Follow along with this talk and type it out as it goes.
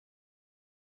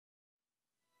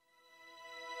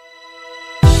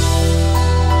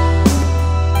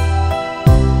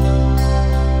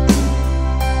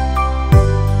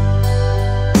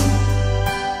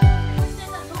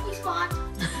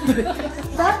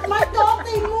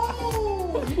birthday,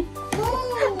 move.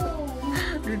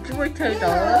 Did you wait till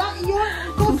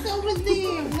Go sit over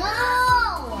there. No.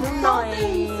 Rồi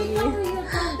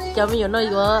cho bây giờ nó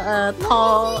có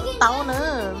thò táo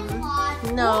nữa.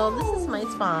 No, this is my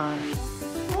spot.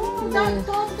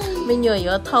 Mình nhớ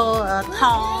có thò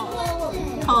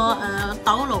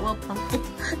táo lẩu ở phòng.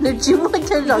 Nếu chứ mới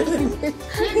chơi rồi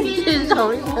chơi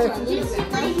rồi.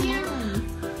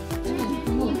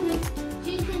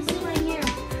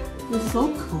 You're so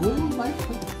cool.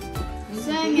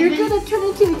 You're gonna turn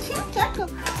into a cute jackal.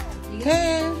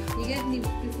 Okay. You guys need,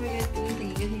 before you guys do anything,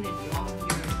 you guys need to draw your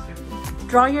circle.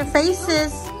 Draw your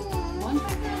faces. One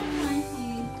circle.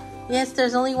 Yes,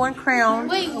 there's only one crown.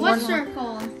 Wait, what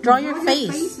circle? Draw your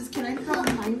face. Can I draw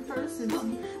mine first?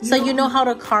 So you know how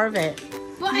to carve it.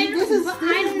 But I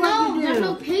don't know. There's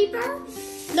no paper?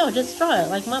 No, just draw it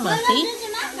like Mama. See?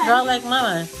 Draw like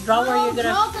Mama. Draw where you're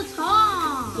gonna. Draw the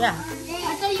tongue. Yeah.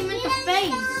 I thought you meant the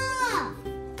face.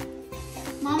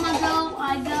 Mama go,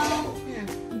 I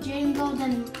go, Jane go,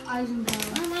 then Eisen go.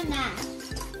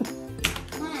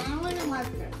 I want a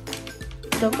marker.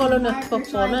 Don't go to the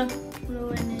Blue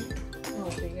in it. Oh,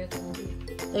 so you guys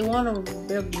want They want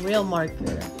a real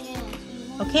marker.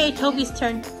 Okay, Toby's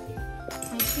turn. I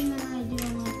think that I do.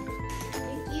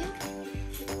 Thank you.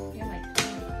 you're like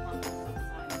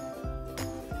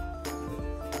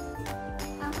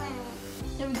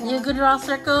There we go. You could draw a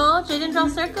circle. Jaden draw a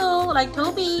circle like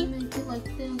Toby. Make it like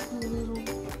this a little.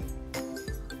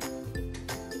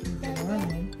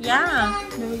 Yeah.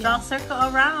 Draw a circle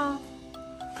around.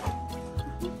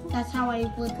 That's how I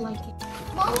would like it.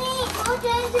 Mommy, go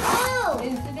down.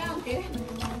 sit down, dude.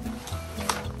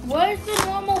 Where's the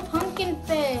normal pumpkin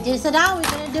face? Just sit down. We're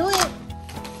gonna do it.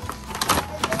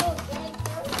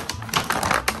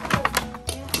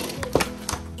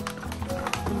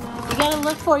 You gotta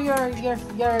look for your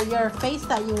face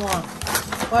that you want,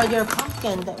 or your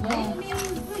pumpkin.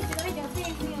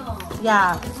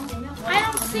 Yeah. I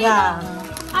don't see Yeah.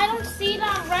 I don't see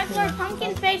that regular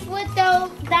pumpkin face with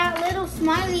that little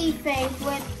smiley face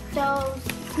with those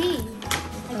teeth.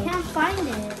 I can't find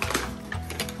it.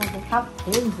 They have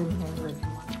pins in here.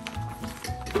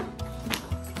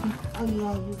 Oh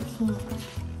yeah, you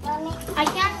can't. I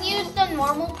can't use the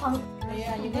normal pumpkin.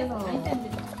 Yeah, you guys,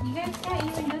 you guys can't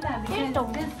even do that There's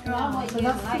because the- just draw what So you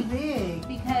that's too like. big.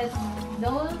 Because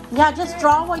those Yeah, just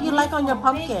draw what you like on your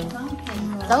pumpkin.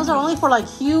 Those are only for like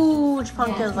huge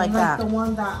pumpkins like Like that. the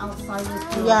one that outside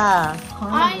is the Yeah.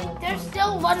 carnival There's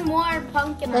still one more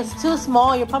pumpkin. It's too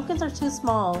small. Your pumpkins are too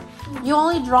small. You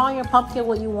only draw on your pumpkin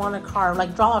what you want to carve.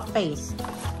 Like draw a face.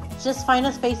 Just find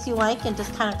a face you like and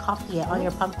just kind of copy it on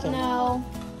your pumpkin. No.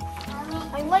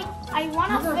 I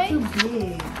want Those a are too face.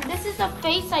 big. This is a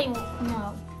face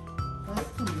no. That's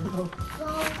too little.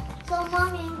 So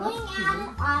mommy, I'm going to add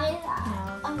the eyes.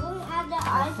 I'm going to add the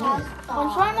eyes as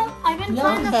I've been You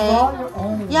trying have to to draw your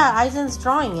own. Yeah, Eisen's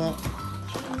drawing it.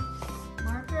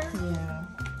 marker. Yeah.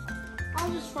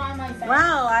 I'll just try my best.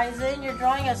 Wow, Eisen, you're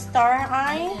drawing a star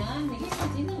eye?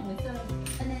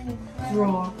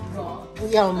 Draw.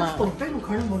 Yo,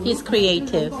 Mom. He's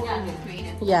creative.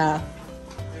 Yeah.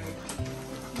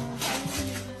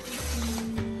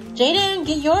 Jaden,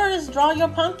 get yours. Draw your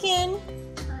pumpkin.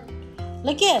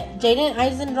 Look it. Jaden,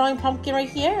 Eisen drawing pumpkin right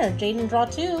here. Jaden draw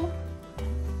too.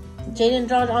 Jaden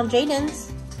draw on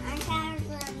Jaden's.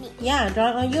 Yeah,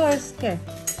 draw on yours. Here.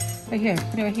 Right here.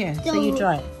 Put it right here. So you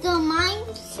draw it. So mine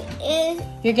is,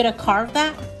 You're gonna carve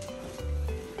that?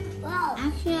 well,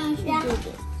 actually I should do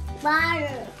this.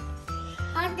 Butter.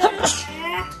 I'm gonna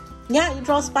Yeah, you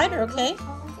draw a spider, okay?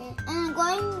 I'm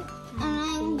going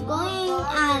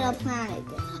at a planet.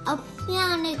 A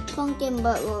planet pumpkin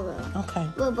but Okay.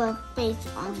 with a face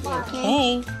on there,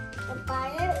 okay? Okay. The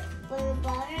butter,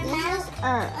 this is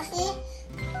Earth.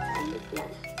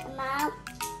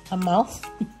 A mouth?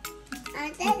 I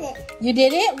did it. You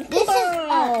did it? This is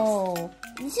Wow.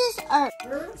 This is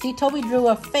Earth. See, Toby drew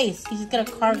a face. He's gonna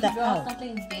carve that Draw out.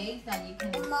 something big that you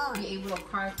can be able to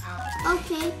carve out.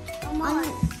 Okay. Can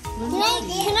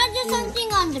I do something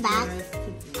on the back?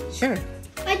 Sure.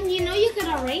 And you know you could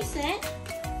erase it.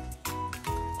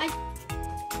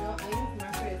 No, I use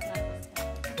marker. It's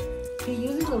not. You're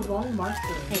using the wrong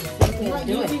marker. Hey, You're not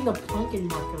do it. using the pumpkin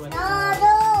marker like that.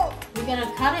 No. You're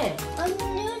gonna cut it. I'm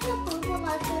new to purple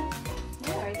marker.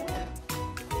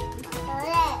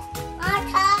 Yeah,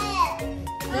 I did.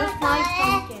 There's my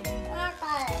pumpkin.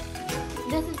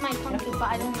 This is my pumpkin, but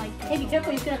I don't like Hey, it. be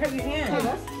careful. You're gonna hurt your hand. Hey,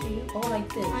 that's cute. Oh,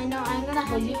 like this. I know, I'm gonna But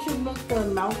have you to. should make the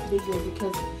mouth bigger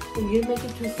because if you make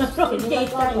it too skinny Okay, like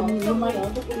that, sorry. you might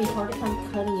have a hard time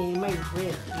cutting it. It might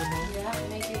rip, you know? Yeah,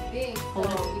 make it big so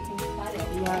you can cut it.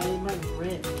 Yeah, it might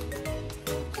rip.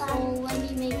 Oh, let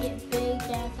me make it big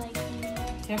as I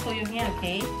can. Careful your hand,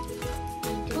 okay?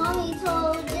 Mommy,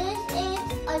 so this is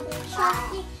a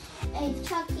Chucky.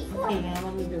 Okay, now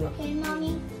let me do it. Okay,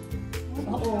 Mommy.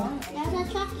 Uh-oh. That's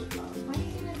a Chucky.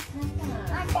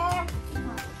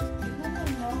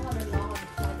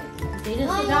 Jaden,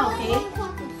 sit down, okay?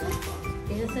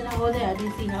 Jaden, sit down over there. I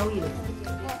didn't see how you.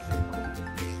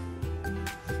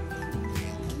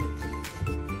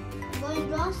 I'm going to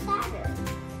draw Saturn.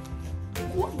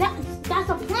 That's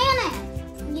a planet.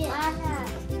 Yeah.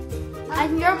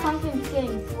 And your pumpkin's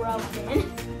getting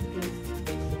broken.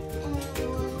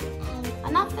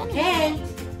 I'm not finished. Okay.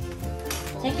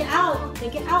 Take it out.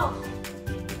 Take it out.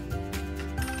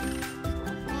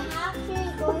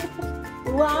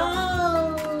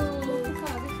 Wow.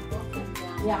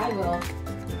 Yeah, I will.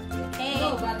 Hey.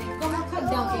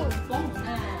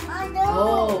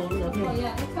 Oh,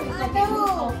 okay.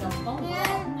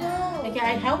 Okay,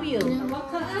 I help you.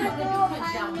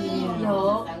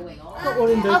 No.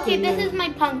 Okay, this is my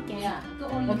pumpkin.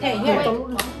 Okay, here.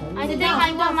 I think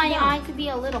I want my eye to be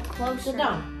a little closer. Sit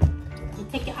down. You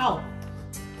take it out.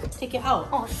 Take it out.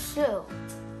 Oh, shoot.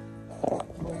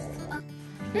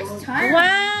 This time.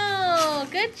 Wow,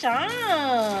 good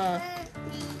job.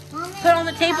 Put it on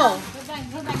the table.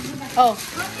 Oh.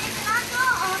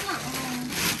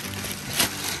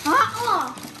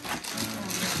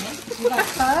 You got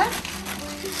cut?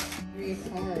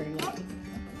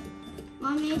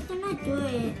 Mommy, it's gonna do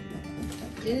it.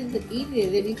 This is easy.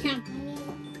 If you can't.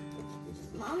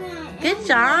 Mommy, Good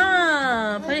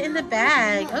job. Put it in the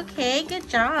bag. Okay, good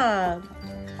job.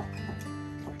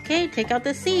 Okay, take out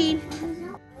the seed.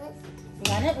 You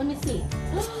got it? Let me see.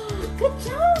 Good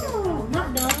job.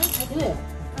 Not done. I do it.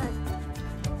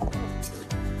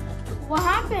 What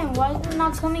happened? Why is it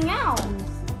not coming out? It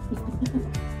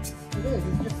is.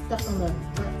 It's just stuck on the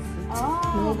nuts. Oh.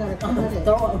 Now you gotta cut it.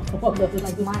 Throw it.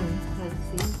 Like mine. Like,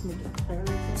 see? Make it clear like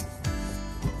that.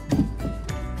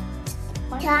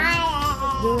 try it.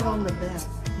 Do it on the back.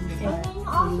 We can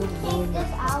also take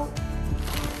this out.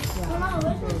 Mama,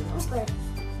 where's this open?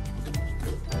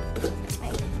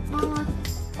 Wait, Mama,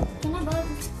 can I borrow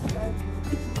this?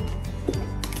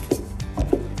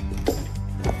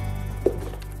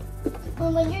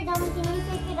 Well, when you're done, can you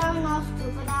take it out and I'll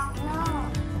scoop it out?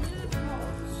 No.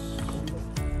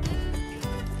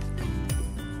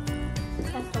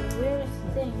 That's the weirdest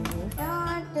thing.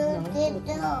 Do.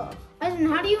 Listen,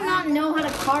 how do you not know how to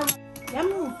carve?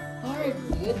 Yum.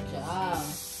 Good job.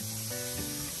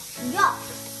 Yuck.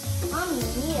 Mommy,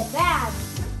 you need a bag.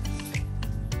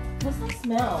 What's that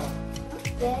smell?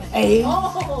 This. Hey.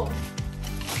 Oh.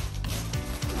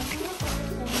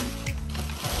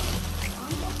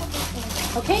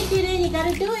 Okay, Jaden, you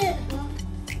gotta do it.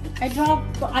 I draw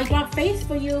face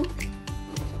for you.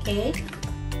 Okay.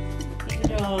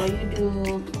 You draw. You do.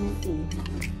 Let me see.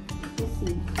 Let's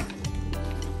see.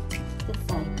 This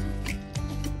side.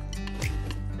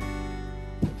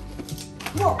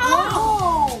 Whoa!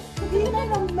 Oh! You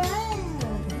made a man.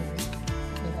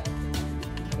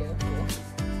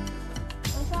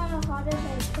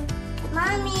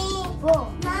 Mommy.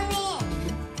 Mommy.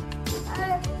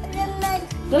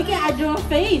 Look at I drew a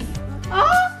face.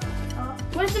 Oh!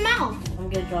 Where's the mouth? I'm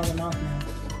gonna draw the mouth now.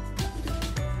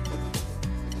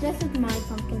 This is my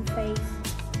pumpkin face.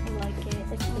 I like it.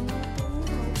 It's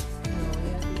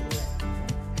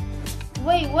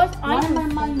Wait, what's Why Ivan's my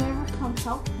face? mom never come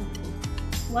help me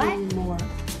What? anymore?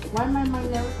 Why my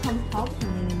mom never come help me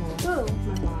anymore? Who?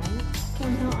 My mom.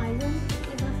 Can tell Ivan?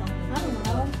 I don't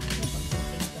know.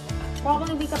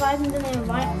 Probably because Ivan didn't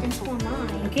invite him for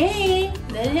mine. Okay,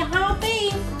 there's your whole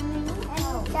face.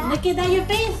 Look at that, your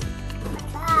face.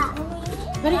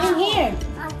 Put it in here.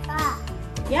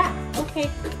 Yeah, okay.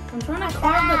 I'm trying to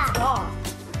carve the top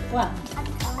What?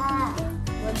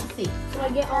 Let's see. so I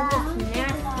get all the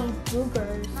nasty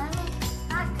boogers.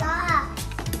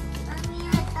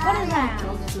 What is that?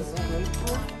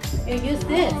 Here, use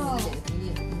this.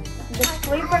 The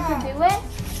scraper to do it?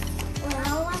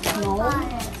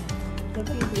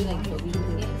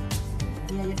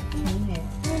 Yeah, you clean it.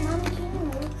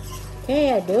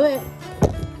 Okay, I do it.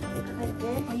 Like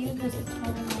this? I use this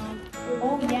whole knife.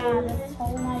 Oh yeah, this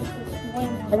whole knife is way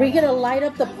more. Are we gonna light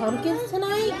up the pumpkins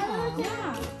tonight?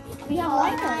 Yeah. We have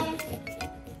lighters.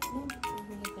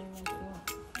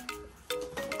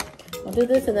 I'll do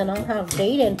this and then I'll have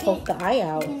Jaden poke the eye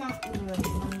out.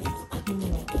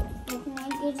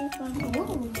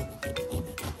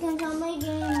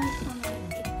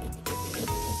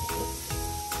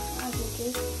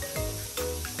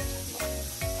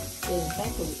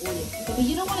 But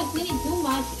you don't want to clean it too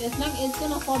much. It's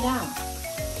gonna fall down.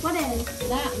 What is?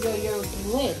 That your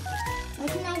lid. Why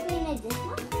can I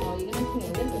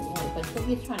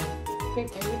he's trying to scrape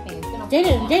everything. It's gonna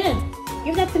Jaden,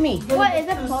 give that to me. What is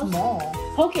it? fall. Post? Small.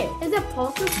 Poke it. Is it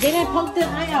pulses? Jaden, poke the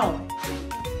eye out.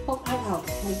 Poke eye out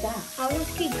like that. I'll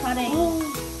just keep cutting. Oh,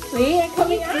 see it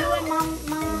coming Do out. it, Mom.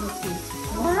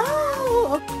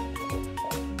 Wow.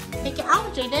 Take it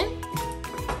out, Jaden.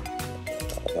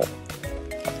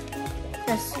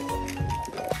 Yes.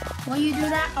 When you do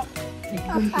that, oh,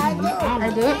 I do it. Can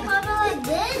I cover like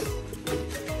this?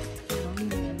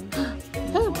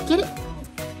 Here, get it.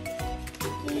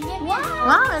 Can you get me?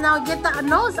 Wow, and now get the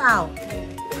nose out.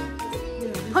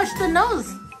 Push the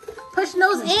nose. Push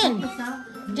nose in.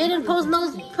 Jaden, push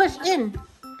nose. Push in.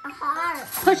 A heart.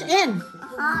 Push in. A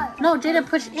heart. No, Jaden,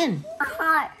 push in. A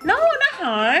heart. No, not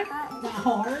hard. Not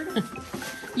hard.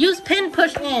 Use pin,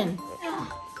 push in.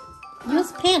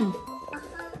 Use pin.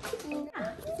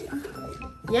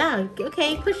 Yeah,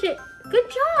 okay, push it. Good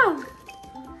job.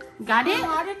 Got it?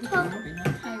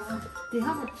 Do you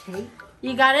have a tape?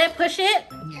 You got it? Push it?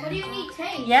 what do you need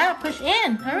tape? Yeah, push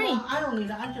in. Hurry. Well, I don't need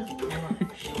it. I just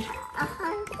A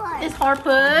heart. It's hard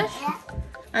push.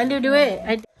 I do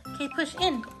it. Okay, push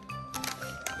in.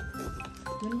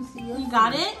 Let me see your You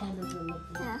got it?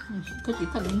 Cause you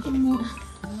put in some more.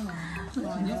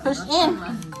 Push in.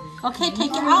 Okay,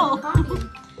 take it out.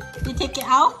 You take it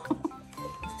out?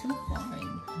 It's too far.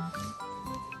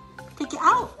 Take it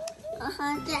out. A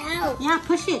heart out. Yeah,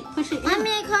 push it. Push it in. I'm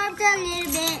gonna carve that a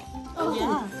little bit.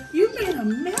 Yeah. You made a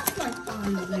mess like that.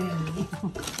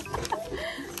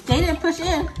 Jaden, push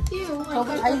in. Ew, Don't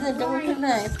open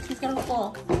it. He's gonna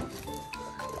fall.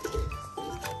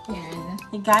 Yeah,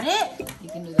 You got it? you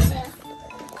can do that.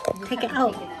 Take it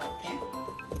out.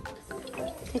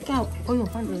 Take it out. Oh, you're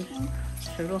hungry.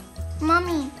 Sure.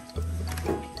 Mommy.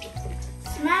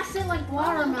 smash it like I'm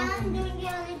watermelon. doing it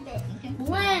a little bit.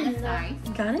 When?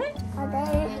 You got it?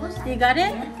 Okay. You got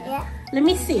it? Yeah. Let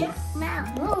me see.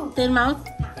 Mouth. The mouth.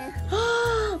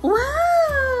 Wow!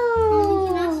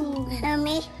 Show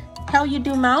me. How you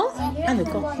do mouth? And the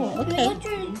go full. Okay.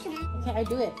 Okay, I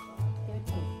do it.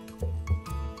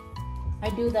 I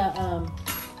do the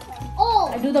Oh.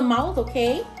 I do the mouth,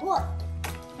 okay? What?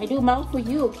 I do mouth for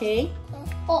you, okay?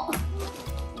 Oh.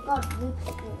 God.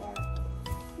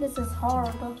 This is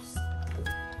hard.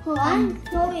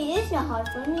 Mommy, this is hard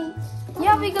for me.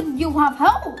 Yeah, because you have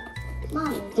help.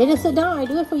 Mommy, Jaden, sit down. I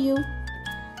do it for you.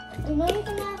 you know you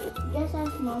can have just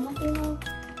as Mama can have.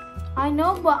 I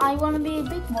know, but I want to be a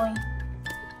big boy.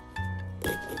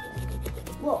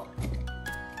 Whoa.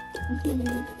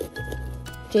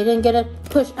 Jaden, get a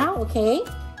push out, okay?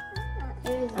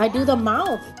 I do the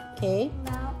mouth, okay?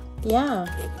 Mouth. Yeah.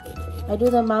 I do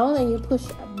the mouth and you push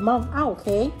mouth out,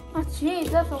 okay? Oh, jeez,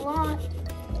 that's a lot.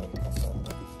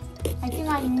 I think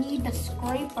I need the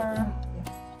scraper.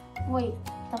 Wait,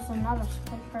 that's another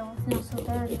scraper. It's not so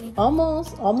dirty.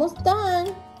 Almost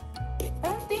done. I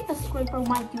don't think the scraper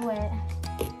might do it.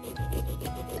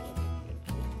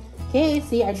 Okay,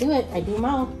 see, I do it. I do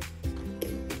mouth.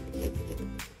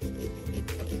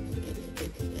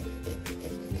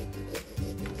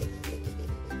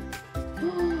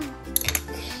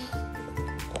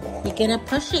 You're gonna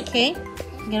push it, okay?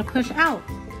 You're gonna push out.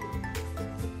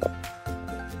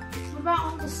 What about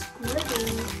all the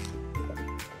scrapers?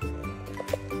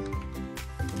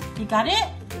 You got it?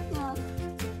 No.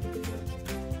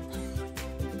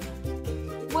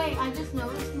 Wait, I just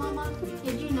noticed, Mama.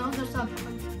 Did you know there's a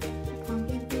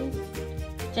pumpkin face?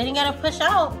 Jaden gotta push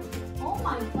out. Oh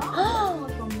my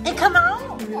god. It come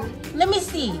out? Let me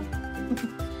see.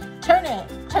 Turn it.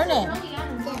 Turn it.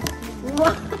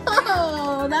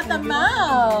 Wow, that's the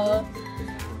mouth.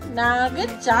 Now,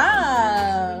 good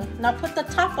job. Now put the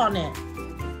top on it.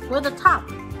 Where's the top?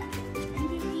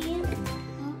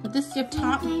 Is this your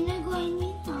top? I'm going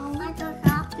to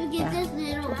top to get this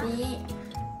little bit.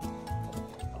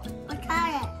 I'll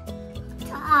try it.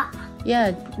 Top.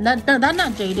 Yeah, that's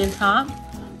not Jaden's top.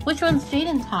 Which one's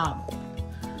Jaden's top?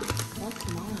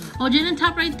 Oh, Jaden's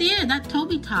top right there. That's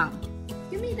Toby top.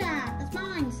 Give me that. That's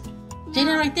mine.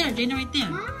 Jaden right there. Jaden right there.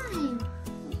 Mine.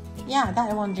 Yeah,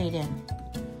 that one, Jaden.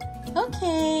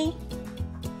 Okay.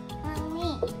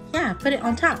 Mommy. Yeah, put it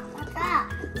on top.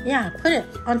 Top. Yeah, put it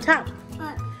on top.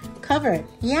 Cover it.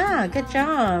 Yeah, good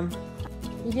job.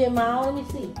 You did mouth? Let me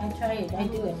see. I try it. I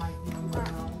do it.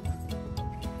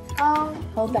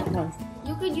 Hold that one.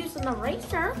 You could use an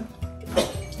eraser.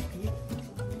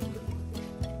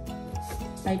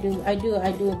 I do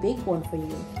a big one for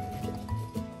you.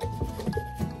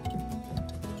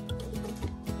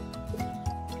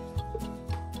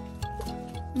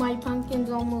 My pumpkin's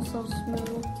almost so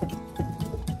smooth.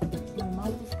 My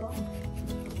mouth is gone.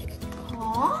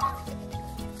 Huh?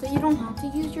 So you don't have to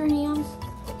use your hands?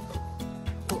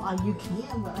 Oh, you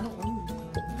can, but I don't want you to.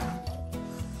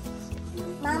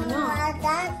 Mama,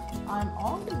 that. I'm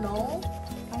on, no.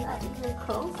 I'm not even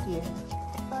close yet.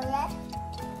 Oh, yeah?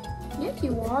 Yes,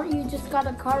 you are. You just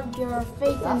gotta carve your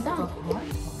face and That's the done. hard part.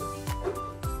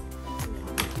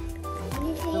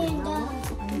 You see it done.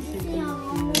 You see how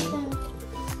long it's done.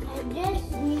 I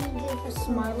just need to do A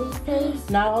smiley face.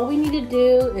 Now all we need to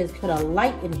do is put a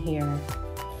light in here.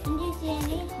 And you see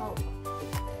any hope.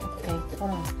 Okay,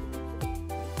 hold on.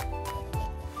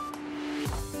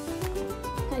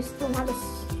 I still have to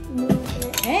smooth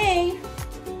it. Hey!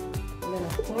 I'm gonna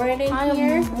pour it in I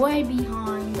here. am way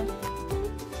behind.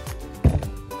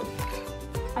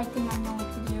 I think I know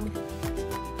what to do.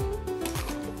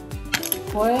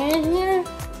 Pour it in here.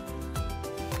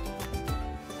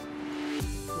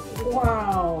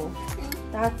 Wow,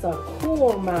 that's a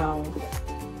cool mouth.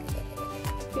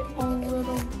 Get a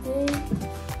little bit.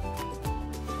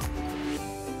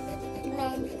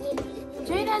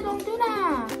 Jada, don't do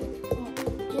that.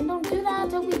 Jen, don't do that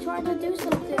until we try to do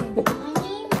something.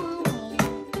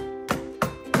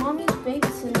 Mommy's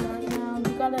babysitting right now.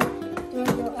 You gotta do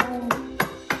it your own.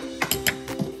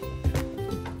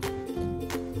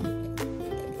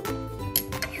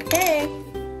 Okay.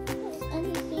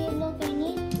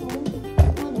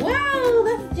 Wow,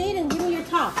 that's Jaden. Give me your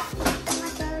top.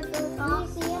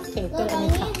 Okay, put it in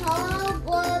the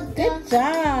top. Good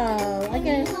job.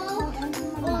 Okay.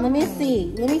 Let me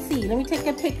see. Let me see. Let me take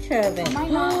a picture of it.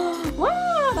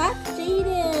 Wow, that's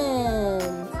Jaden.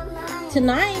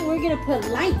 Tonight we're gonna put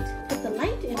light. Put the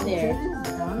light in there.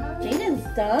 Jaden's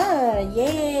done.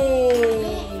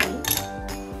 Yay!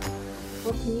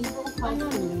 Well, can you go find a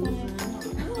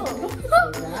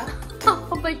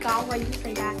Oh my god, why you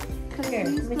say that? Come here.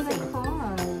 Let me see.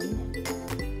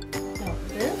 No,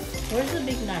 this. Where's the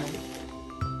big knife?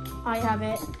 I have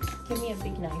it. Give me a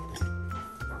big knife.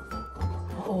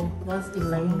 Oh, that's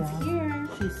Elena. Here.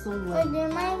 She's so But late. there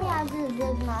might be a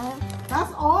good knife.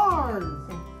 That's ours.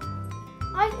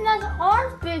 I think that's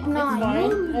our big knife.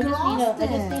 Mine. I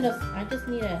just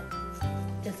need a.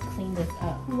 Just clean this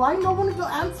up. Why no one go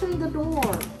answering the door?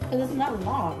 Cause it's not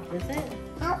locked, is it?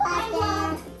 Hi,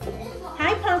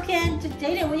 Hi, pumpkin.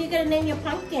 Jaden, what are you gonna name your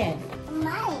pumpkin?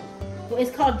 Mike. Well,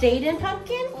 it's called Jaden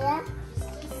Pumpkin. Yeah.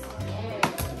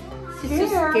 She's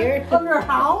so scared. Of your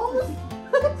house?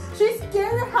 She's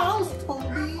scared of house,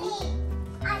 Toby.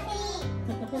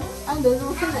 And then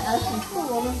we'll say the Ashley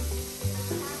school.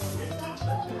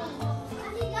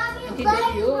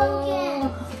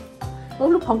 Oh,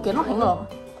 look, pumpkin, nó hạnh rồi.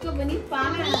 Good when you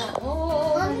find it.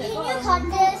 Mom, can you cut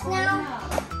this now?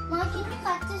 Mom, can you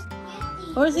cut this?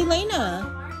 Where's Elena?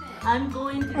 I'm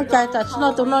going to Okay, that's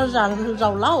not tụi nó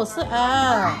rầu lâu sữa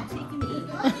à.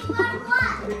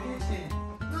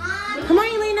 Come on,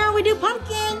 Elena, we do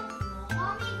pumpkin.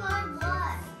 Mommy got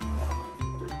what?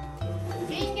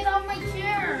 Jane, get off my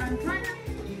chair. I'm trying to...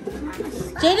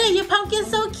 Jaden, your pumpkin's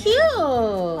so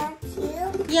cute. That's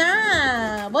you?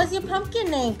 Yeah. What's your pumpkin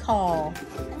name called?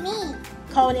 Me.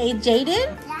 Called a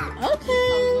Jaden? Yeah.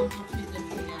 Okay.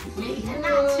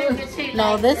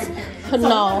 No, this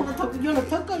no. You're the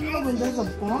cook, you know when there's a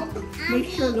bomb, make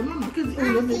sure the mama can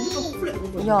flip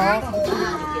over. Yeah.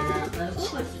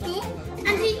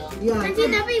 Auntie, Yeah. Auntie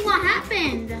Debbie, what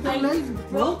happened? Her leg's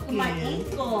broken. My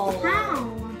ankle. How?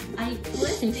 I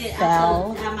twisted She it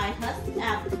fell. at my husband.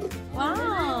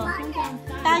 Wow.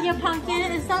 That your pumpkin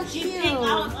is so She cute. picked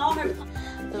out all her.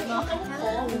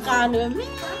 Cả nữa.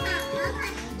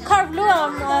 Carve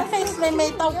luôn face mày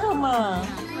mày tao cơ mà.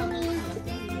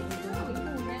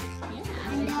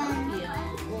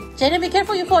 Jaden, be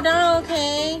careful you fall down,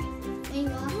 okay?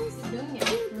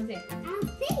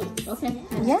 Okay.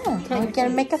 Yeah, we're gonna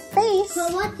make a face. So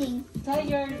what thing? Tell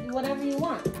your whatever you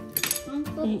want.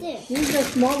 Put this. Use the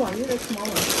small one, use the small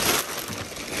one.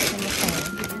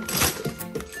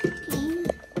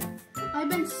 I've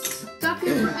been stuck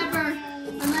here forever,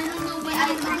 and I don't know when I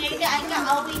got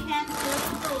all we had to.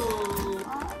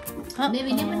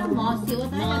 Maybe never know more still.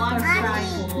 More try.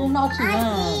 Nó chỉ là.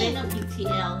 Then a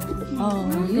PTL.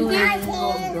 You Do that.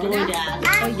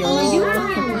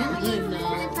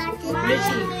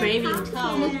 Richie craving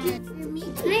toast.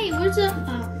 Hey, where's the...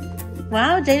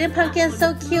 Wow, Jaden Pumpkin's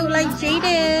so cute, like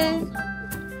Jaden.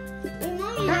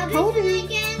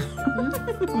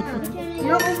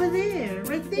 You're over there,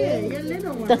 right there, your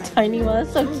little one. The tiny one,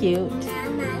 so cute.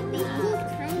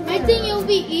 I think it'll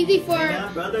be easy for...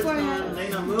 Brother,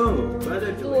 Lena, move.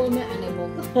 Brother, do it.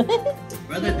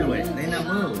 Brother, do it. Lena,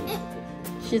 move.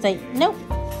 She's like, nope.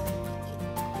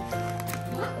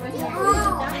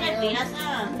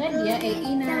 That dia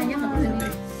Ina nhá học sinh.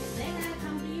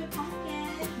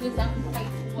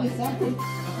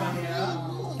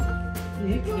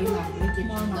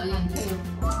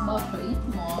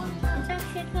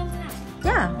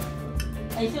 Yeah.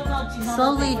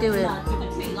 Slowly do it.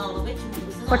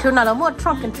 For tuna, more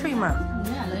trunk and tree mark.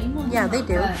 Yeah, they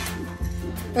do.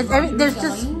 There's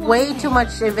just way too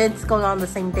much events going on the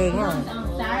same day. Huh? On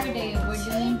Saturday, we're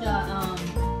doing the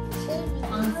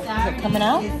on Saturday. Is it coming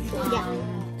out? Yeah.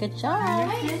 Good job.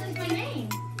 Hey, this is my name.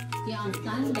 Yeah, on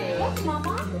Sunday.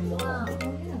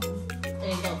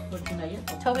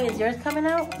 Toby, is yours coming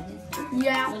out?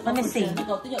 Yeah. Let me see.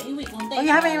 Oh, you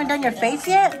haven't even done your face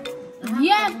yet?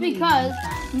 Yes, because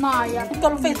Maya. You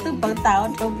got a face too bugged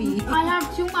out, Toby. I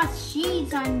have too much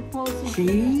seeds I'm supposed to.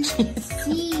 Seeds?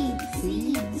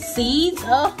 Seeds. Seeds?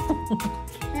 Oh.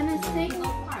 And it's taking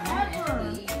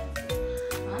forever.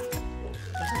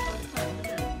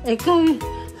 Ê cứ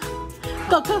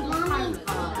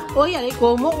ôi giờ đi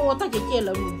cô mua ô ta chỉ chia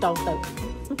là đầu tự.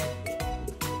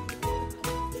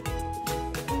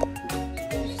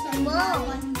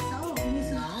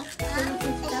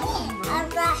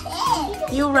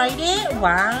 You write it?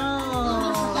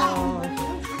 Wow.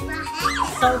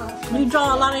 So you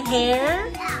draw a lot of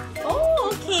hair?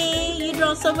 Oh, okay. You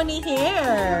draw so many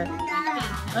hair.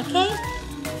 Okay.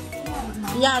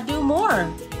 Yeah, do more.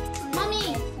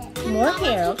 Mommy. More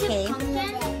hair, okay.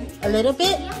 A little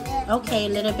bit? Okay, a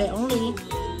little bit only.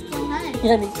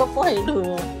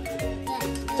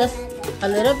 Just a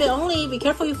little bit only. Be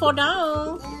careful you fall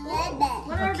down.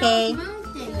 Okay.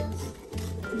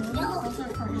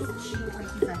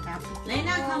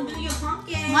 Lena, come do your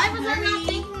pumpkin. Why was I not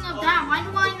thinking of that? Why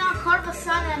do I not carve a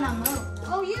sun and a moon?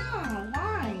 Oh yeah,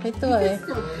 why? Cái tuổi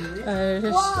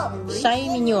say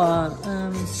mình nhỏ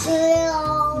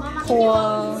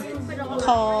thua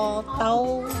thò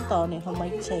tao tao này không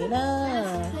mấy chế đó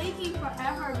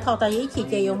thò ta giấy chỉ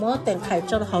chơi một tiền khai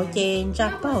cho họ chơi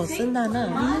ra bao xứng đáng nữa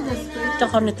cho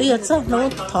họ này tự sao nó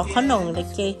thò khó nồng để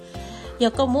chơi giờ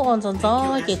có muốn ăn xong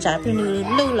đó chơi trả bên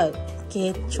lưu lại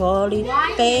chơi cho đi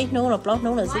bé nó là blog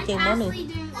nó là sẽ chơi món này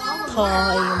thò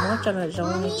ấy muốn cho nó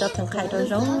giống cho thằng khai nó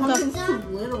giống đó.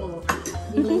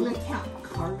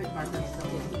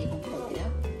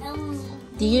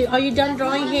 Are you done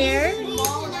drawing hair?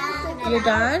 You're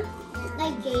done?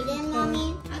 Like Jaden,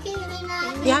 mommy. Okay, Lena.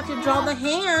 You have to draw the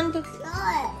hand.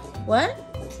 What?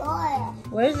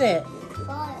 Where is it?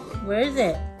 Where is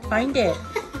it? Find it.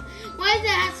 Why does it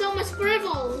have so much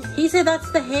scribbles? He said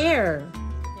that's the hair.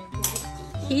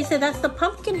 He said that's the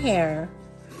pumpkin hair.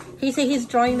 He said he's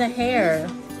drawing the hair.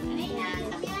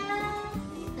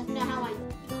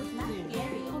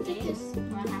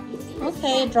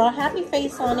 Okay, draw a happy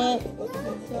face on it.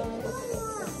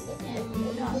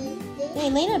 Hey,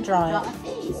 Lena, draw it.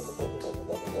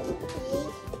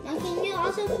 Now, can you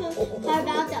also carve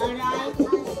out the other eye?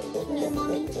 Can you,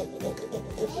 mommy?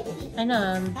 Cái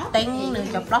là đánh này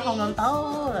chụp đó không ăn tấu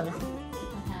rồi.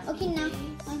 Okay, now.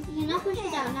 You're not push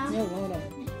it out now.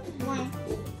 Why?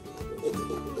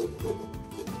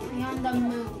 I'm on the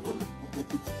moon.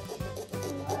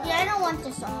 Yeah, I don't want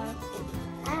this on.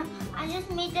 I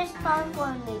just made this part for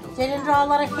me. Didn't draw a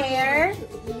lot of hair.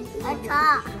 A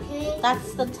top.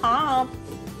 That's the top.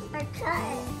 A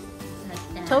top.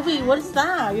 Toby, what is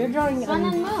that? You're drawing. Sun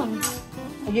and moon.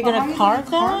 Are you gonna carve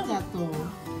that?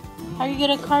 How are you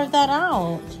gonna carve that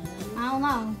out? I don't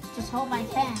know. Just hope I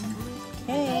can.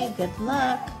 Okay, good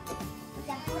luck.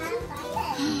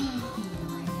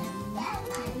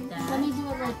 Let me do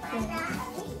it like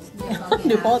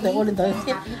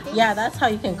this. Yeah, that's how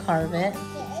you can carve it.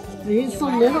 It's so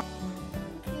little.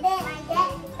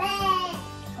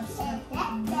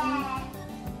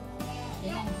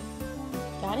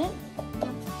 Got it?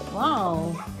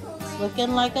 Wow. It's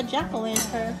looking like a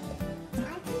jack-o'-lantern.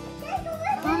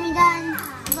 Mommy done.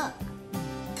 Look.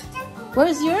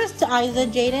 Where's yours, Isa,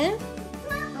 Jaden?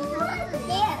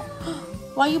 There.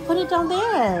 Why you put it down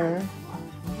there?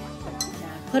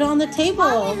 Put it on the table.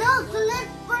 Mommy, look.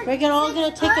 We're all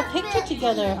gonna take a picture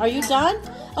together. Are you done?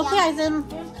 Okay, Isa,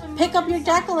 pick up your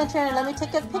jack-o'-lantern and let me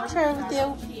take a picture with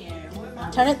you.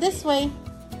 Turn it this way.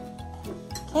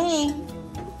 Okay.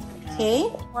 Okay.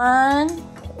 1,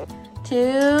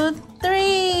 2,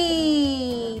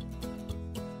 3.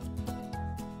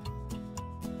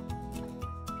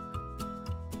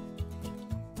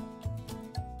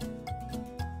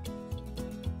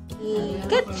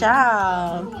 Good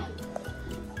job.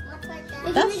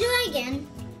 Can we do it again?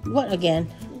 What again?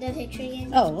 The picture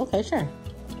again. Oh, okay, sure.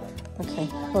 Okay.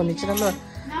 1,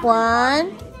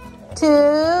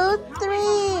 2,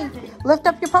 3. Lift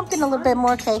up your pumpkin a little bit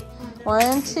more, okay?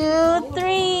 1, 2,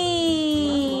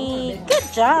 3. Good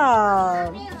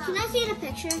job. Can I see the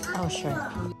picture? Oh, sure.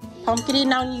 Pumpkin,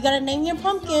 now you gotta name your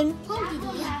pumpkin.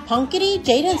 Punkity?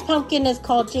 Jaden's pumpkin is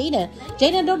called Jaden.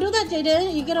 Jaden, don't do that, Jaden.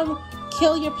 You're gonna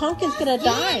kill your pumpkin. It's gonna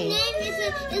die.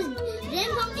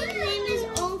 Jaden's pumpkin's name is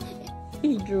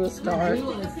He drew a star. Oh,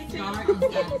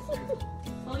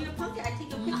 your pumpkin. I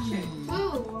take a picture.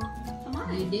 Oh. Come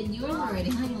on. You did yours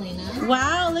already, huh, Elena?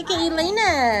 Wow, look at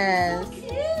Elena's. Let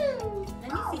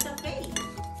me see the face.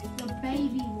 The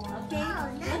baby one. Okay.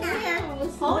 Look here. Oh,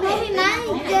 Hold maybe it. mine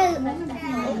is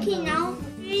okay now.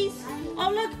 Cheese.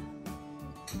 Oh, look.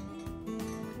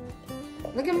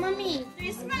 Look at mommy.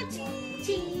 There's my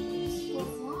cheese.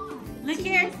 Look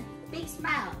here. Big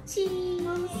smile. Cheese.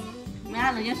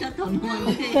 Wow, look, you're so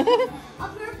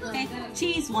Okay,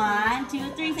 cheese. 1,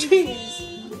 2, 3. Say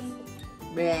cheese.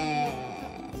 Bleh.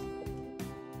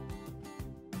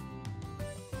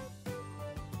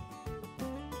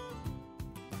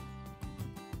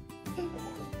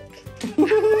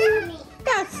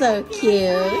 That's so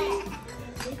cute.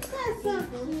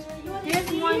 Here's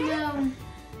one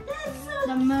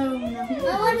the moon.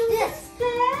 What's this?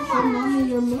 Mommy,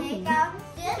 your moon.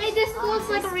 Hey, this looks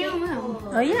like a real moon.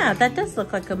 Oh yeah, that does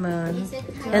look like a moon.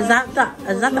 Is that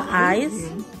the eyes?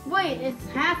 Wait, it's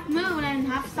half moon and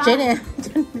half sun. Jaden.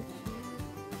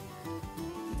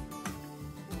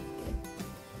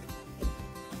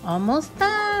 Almost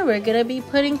done. We're gonna be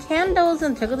putting candles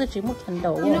in. Take the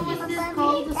candle. You know what this is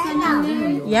called? The sun and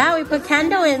moon. Yeah, we put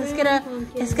candle in.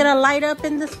 It's gonna light up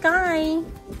in the sky.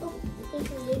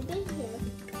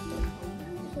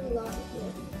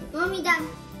 Mommy done.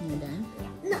 You done?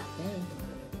 No.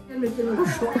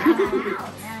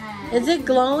 Is it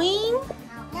glowing?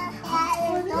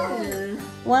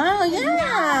 Wow,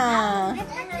 yeah.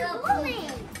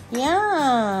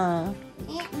 Yeah.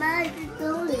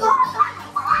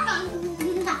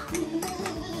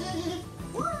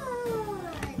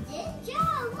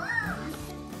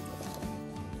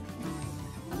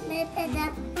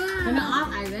 Turn it off,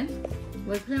 Ivan.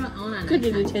 We'll turn it on. Could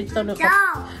you change the look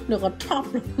at top?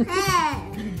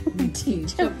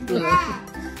 Teacher.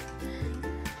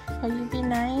 Can you be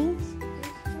nice?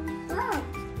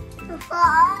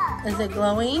 Is it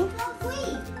glowing?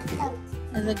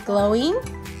 Is it glowing?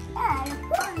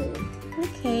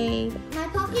 Okay. My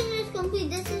pumpkin is complete.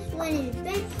 This is when it's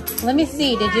baked. Let me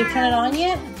see. Did you turn it on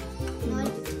yet? No, I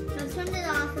turned it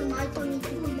off and I told me to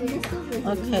put it.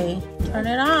 Okay. Turn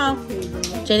it off.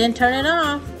 Jaden, turn it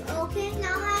off. Okay,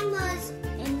 now I must.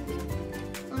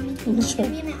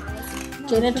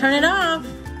 Jaden, turn it off.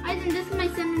 I think this is my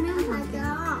sun and moon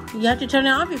pumpkin. You have to turn it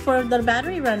off before the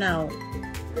battery run out.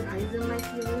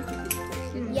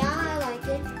 Yeah, I like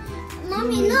it.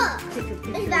 Mommy, look.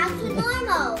 It's back to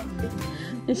normal.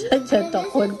 ฉันจะตก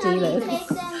คนจีเลย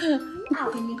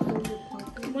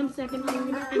 1 second. I'm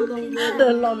gonna go. เดิ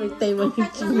นรอไปเตะมัน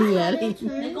จีเนียเลย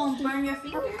They're going to burn your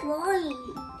finger.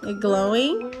 It's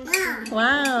glowing?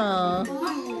 Wow.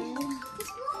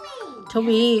 ท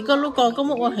วีก็ลูกกอก็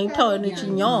บอกว่าให้ถอยในจี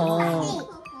นอ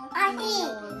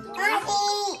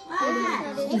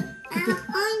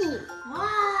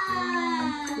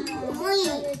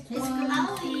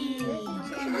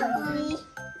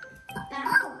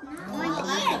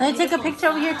Let's take a picture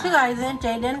over here too, Aizen,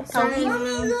 Jaden, Toby.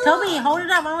 Toby, hold it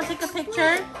up. I want to take a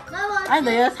picture. I'm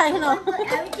there.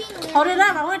 Hold it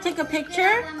up. I want to take a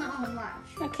picture.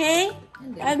 Okay.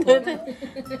 I'm there.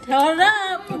 Hold it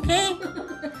up. Okay.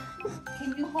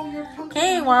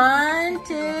 Okay. 1,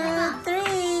 2,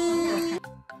 3.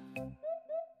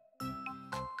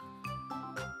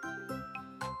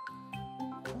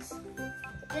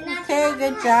 Okay,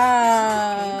 good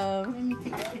job.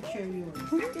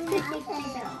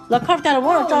 Là không cho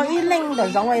nó cho ý linh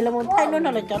để giống vậy là muốn thay luôn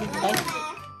là cho đấy.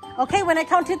 Okay, when I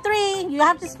count to 3, you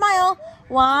have to smile.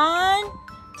 1,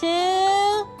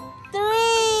 2, 3.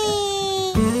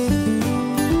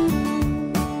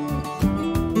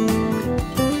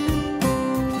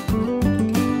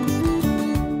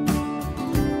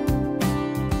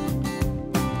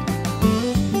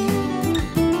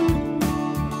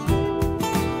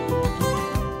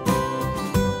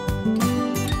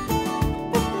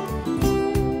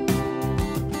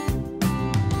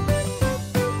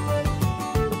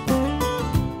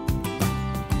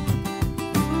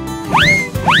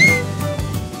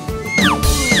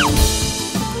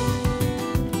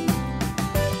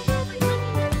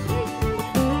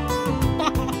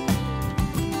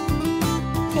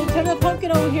 Turn the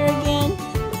pumpkin over here again.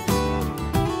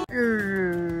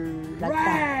 Like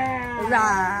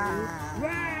that.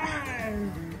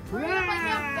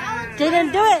 Jaden,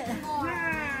 do it.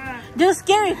 Do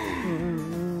scary.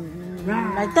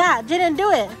 Like that. Jaden, do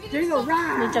it.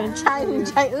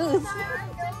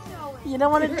 You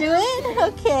don't want to do it?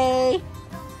 Okay.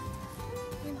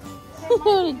 You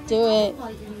want to do it.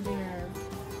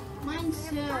 Mine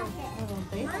too.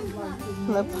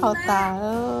 Look how that.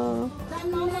 Oh.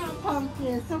 Banana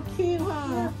pumpkin, so cute,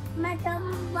 huh? My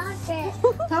tummy bucket.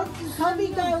 Hubby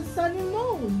got sun and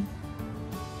moon.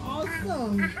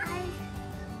 Awesome.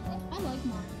 I like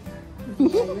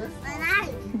mine.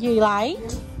 You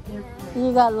light?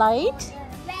 You got light?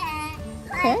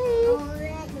 Okay.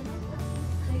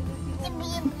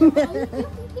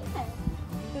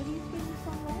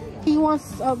 He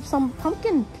wants some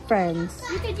pumpkin friends.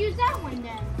 You could use that one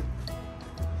then.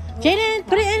 Jaden,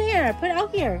 put it in here. Put it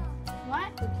out here.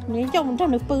 What?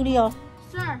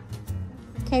 Sir.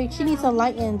 Okay, she needs a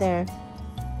light in there.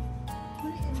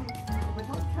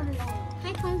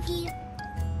 Hi, Punky.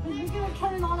 You're gonna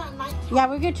turn it on at night. Yeah,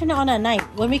 we're gonna turn it on at night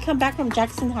when we come back from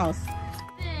Jackson's house.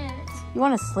 You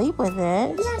want to sleep with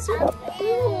it? Yes,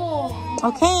 cool.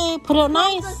 Okay, put it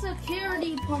nice. The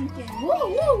security pumpkin. Woo,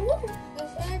 woo, woo.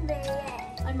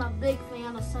 I'm a big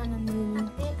fan of sun and moon.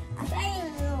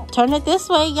 Turn it this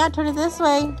way. Yeah, turn it this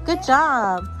way. Good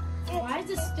job. Why is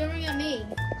it staring at me?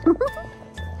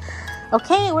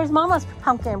 Okay, where's Mama's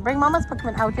pumpkin? Bring Mama's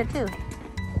pumpkin out here too.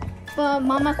 But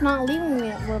Mama's not leaving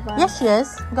it with us. Yes, she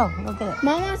is. Go get it.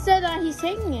 Mama said that he's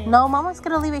taking it. No, Mama's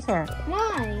gonna leave it here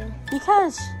Why?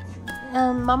 because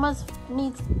Mama's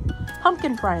needs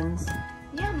pumpkin friends.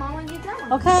 Yeah, Mama, get that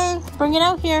one. Okay, bring it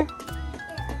out here.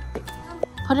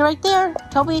 Put it right there,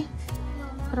 Toby.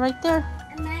 Put it right there.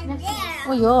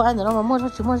 Oh, yo, I don't know.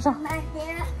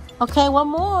 Okay, one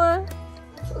more.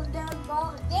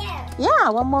 Yeah,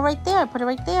 one more right there. Put it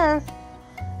right there.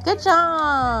 Good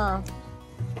job.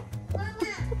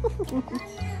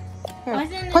 Here.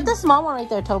 Put the small one right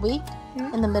there, Toby.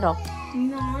 In the middle.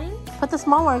 9. Put the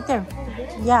small one right there.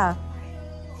 Yeah.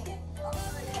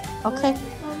 Okay.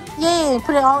 Yay,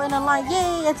 put it all in a line.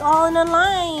 Yay, it's all in a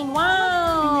line.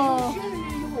 Wow.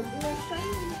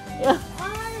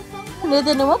 Nếu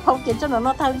tôi nấu pumpkin cho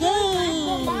nó thao.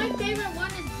 Yay. My favorite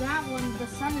one is that one, the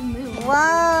sun and moon.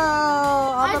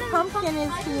 Wow, all the pumpkin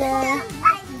is here.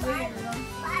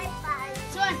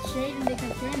 So I shaded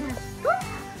because Jen has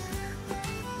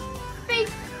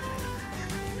face.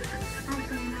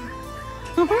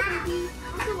 What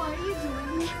are you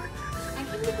doing? I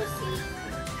think you can see.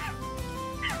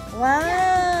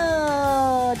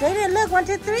 Wow. Jaden, look, 1,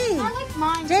 2, 3. I like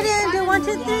mine. Jaden, do 1,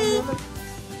 2, 3.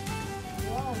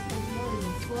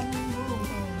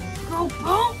 Go,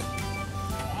 boom.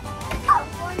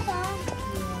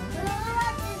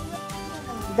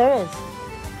 There is.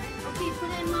 Okay, put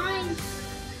it in mine.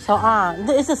 So,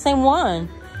 it's the same one.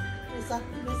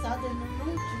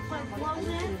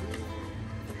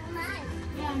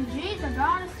 Yeah, and geez, the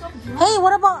God is so drunk. Hey,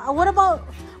 what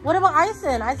about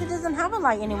Ison? Ison doesn't have a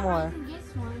light anymore.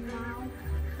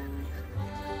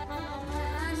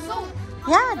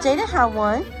 Yeah, Jaden had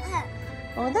one.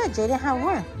 Oh, there, Jaden had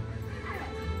one.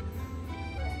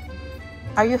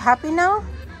 Are you happy now?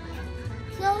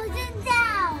 Close it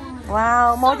down.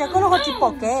 Wow, mo ja ko lo chi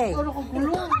poke.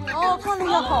 Oh, ko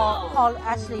lo ho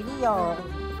Ashley Leo.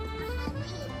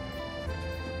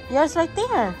 Yours right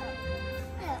there.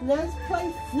 Let's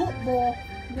play football.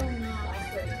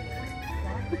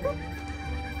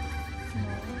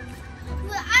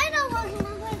 But I know we're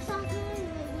gonna play something.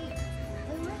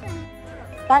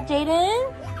 That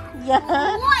Jaden? Yeah.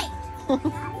 White.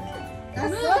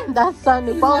 That's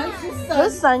son. Both. Your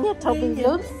son, yeah, Toby.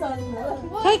 Son.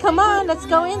 Hey, come on, let's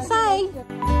go inside.